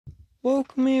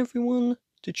Welcome everyone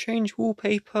to Change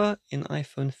Wallpaper in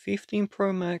iPhone 15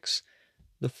 Pro Max.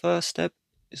 The first step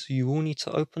is you will need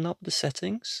to open up the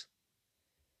settings.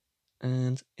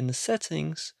 And in the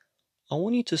settings, I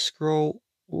want you to scroll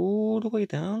all the way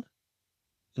down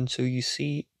until you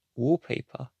see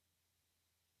Wallpaper.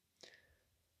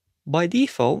 By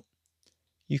default,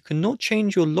 you cannot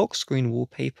change your lock screen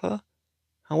wallpaper.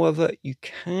 However, you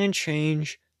can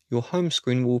change your home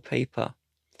screen wallpaper.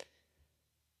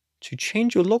 To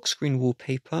change your lock screen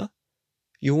wallpaper,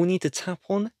 you will need to tap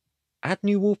on Add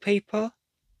New Wallpaper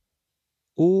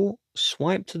or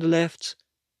swipe to the left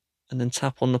and then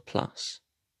tap on the plus.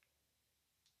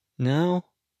 Now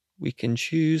we can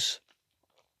choose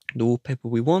the wallpaper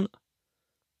we want.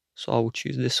 So I will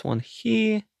choose this one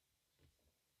here,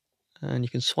 and you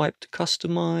can swipe to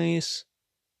customize,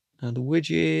 add the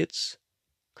widgets,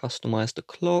 customize the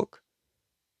clock,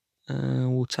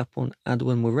 and we'll tap on add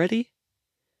when we're ready.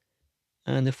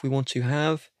 And if we want to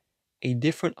have a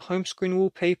different home screen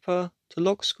wallpaper to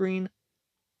lock screen,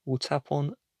 we'll tap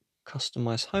on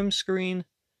customize home screen,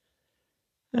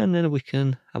 and then we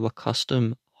can have a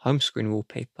custom home screen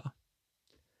wallpaper.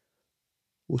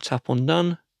 We'll tap on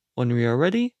done when we are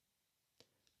ready,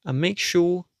 and make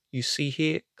sure you see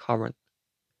here current.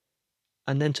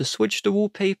 And then to switch the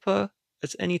wallpaper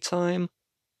at any time,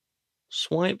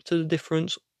 swipe to the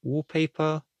different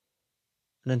wallpaper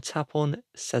and then tap on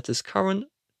set as current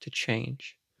to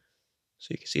change. So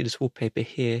you can see this wallpaper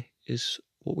here is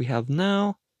what we have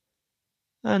now.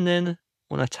 And then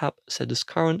when I tap set as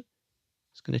current,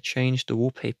 it's going to change the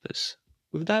wallpapers.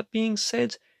 With that being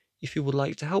said, if you would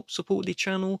like to help support the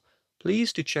channel,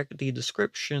 please do check the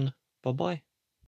description. Bye bye.